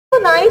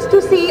nice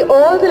to see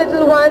all the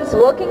little ones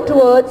working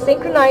towards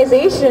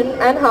synchronization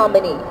and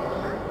harmony.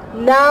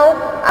 Now,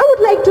 I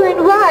would like to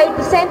invite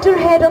the center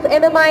head of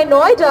MMI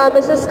Noida,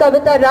 Mrs.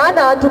 Kavita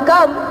Rana, to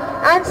come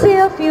and say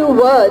a few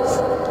words.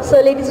 So,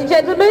 ladies and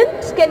gentlemen,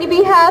 can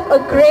we have a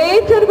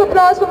great round of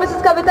applause for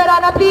Mrs. Kavita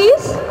Rana,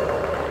 please?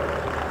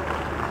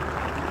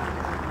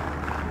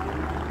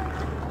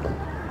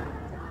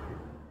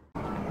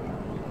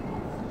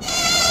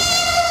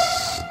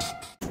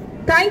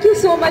 Thank you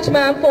so much,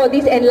 ma'am, for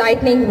these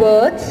enlightening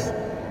words.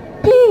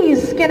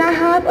 Please, can I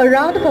have a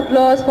round of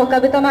applause for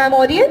Kavita ma'am,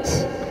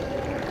 audience?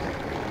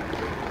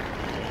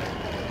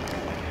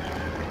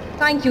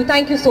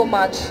 Thank you so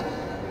much.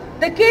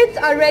 The kids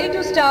are ready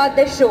to start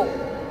their show.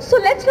 So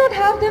let's not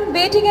have them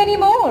waiting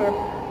anymore.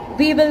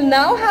 We will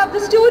now have the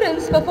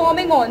students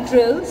performing on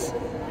drills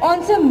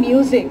on some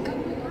music.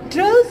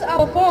 Drills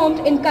are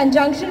performed in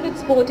conjunction with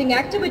sporting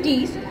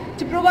activities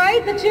to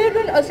provide the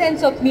children a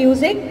sense of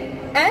music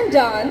and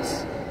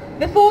dance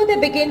before they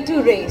begin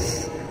to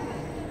race.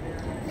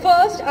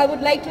 First, I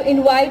would like to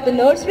invite the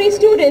nursery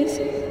students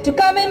to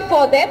come in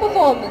for their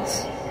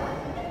performance.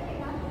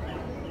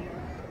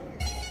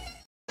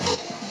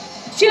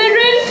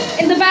 Children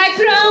in the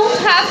background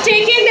have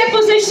taken their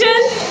position.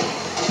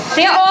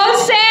 They are all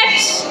set.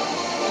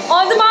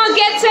 On the mark,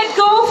 get set,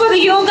 go for the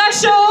yoga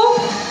show.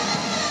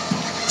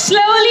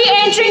 Slowly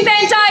entering the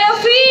entire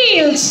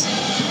field.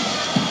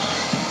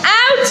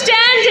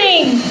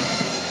 Outstanding.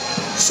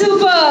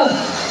 Superb.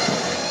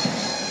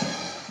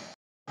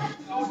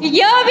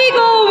 Here we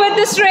go with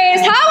this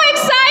race. How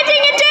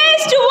exciting it is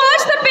to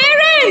watch the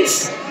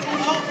parents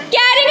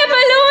carrying a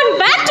balloon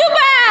back to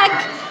back.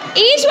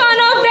 Each one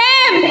of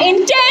them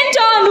intent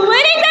on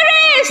winning the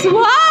race.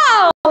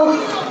 Wow!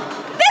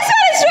 This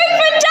one is doing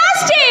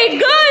fantastic.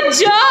 Good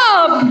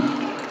job.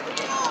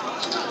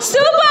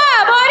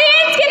 Superb.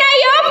 Audience, can I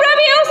hear from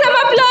you some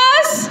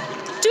applause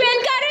to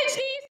encourage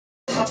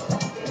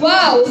these?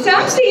 Wow,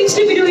 some seems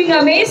to be doing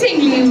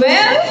amazingly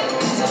well,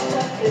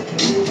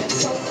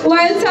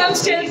 while some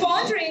still fall.